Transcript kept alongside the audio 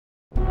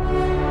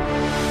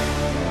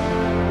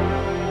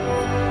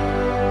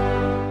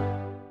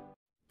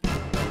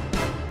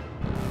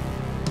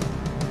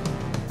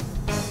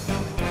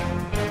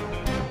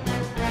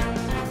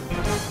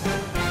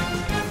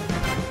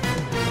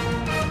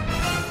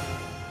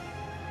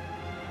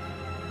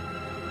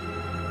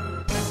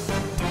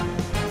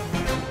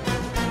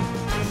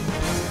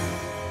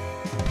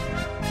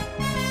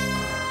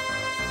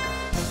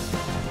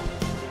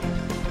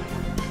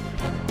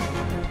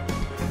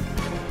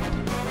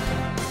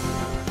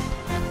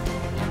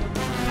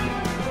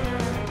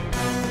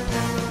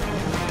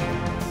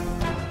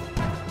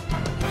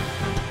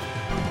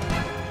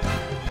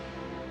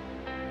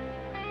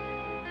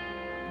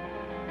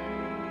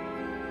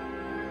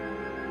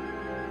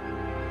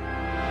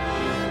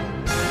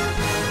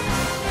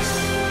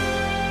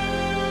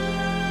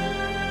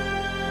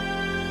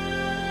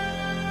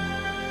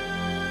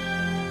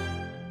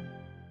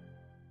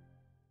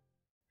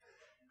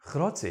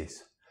Graad 6.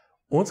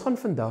 Ons gaan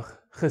vandag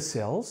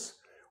gesels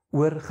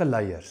oor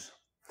geleiers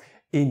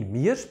en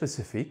meer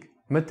spesifiek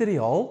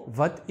materiaal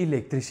wat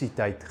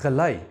elektrisiteit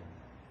gelei.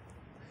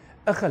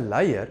 'n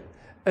Geleier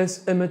is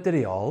 'n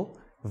materiaal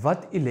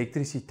wat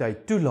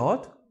elektrisiteit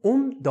toelaat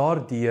om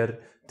daardeur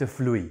te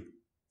vloei.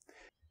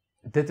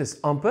 Dit is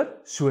amper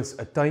soos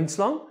 'n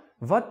tuinslang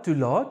wat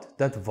toelaat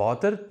dat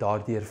water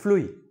daardeur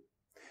vloei.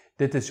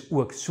 Dit is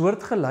ook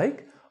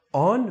soortgelyk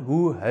aan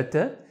hoe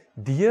hitte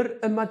deur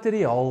 'n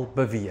materiaal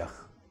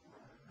beweeg.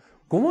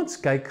 Kom ons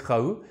kyk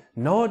gou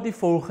na die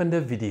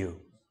volgende video.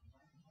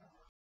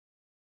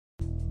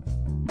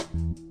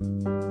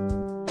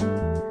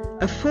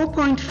 A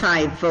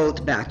 4.5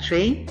 volt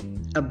battery,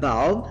 a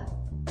bulb,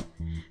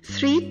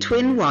 3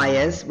 twin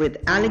wires with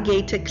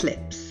alligator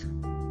clips.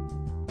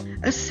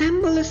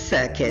 Assemble a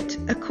circuit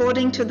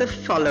according to the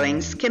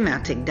following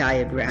schematic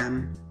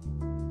diagram.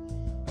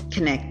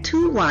 Connect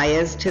 2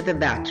 wires to the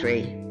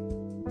battery.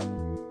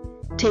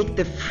 Take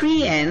the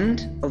free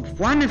end of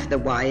one of the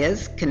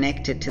wires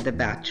connected to the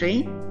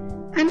battery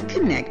and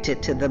connect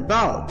it to the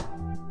bulb.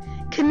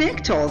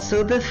 Connect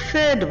also the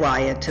third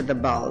wire to the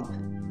bulb.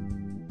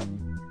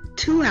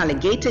 2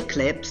 alligator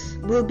clips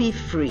will be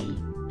free.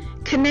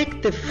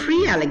 Connect the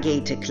free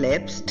alligator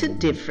clips to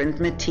different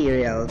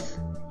materials.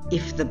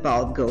 If the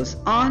bulb goes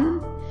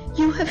on,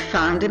 you have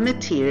found a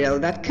material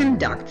that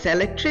conducts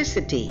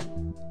electricity.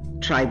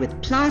 Try with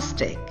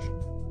plastic,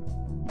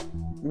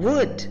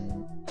 wood,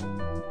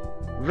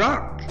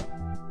 rock,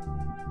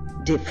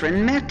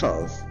 different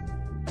metals,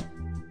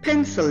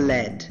 pencil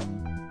lead.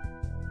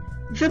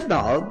 The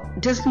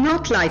bulb does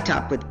not light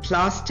up with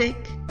plastic,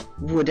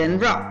 wood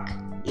and rock.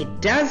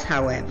 It does,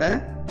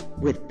 however,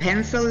 with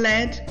pencil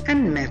lead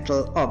and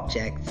metal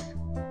objects.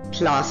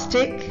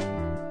 Plastic,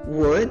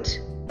 wood,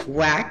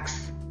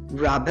 wax,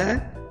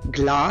 rubber,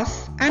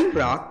 glass and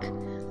rock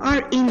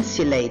are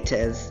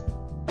insulators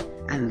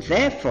and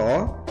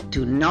therefore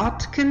do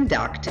not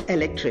conduct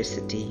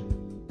electricity.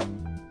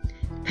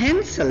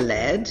 Pencil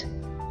lead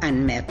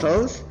and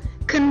metals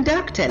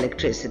conduct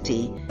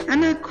electricity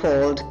and are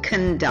called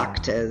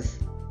conductors.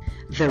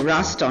 The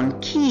rust on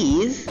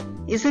keys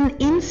is an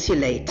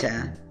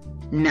insulator.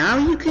 Now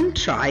you can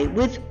try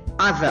with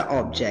other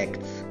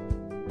objects.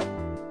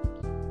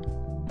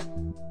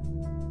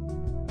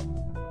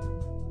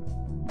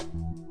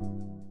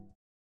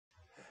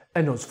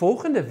 In ons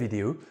volgende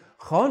video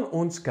gaan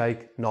ons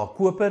kyk na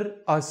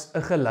koper as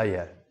 'n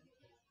geleier.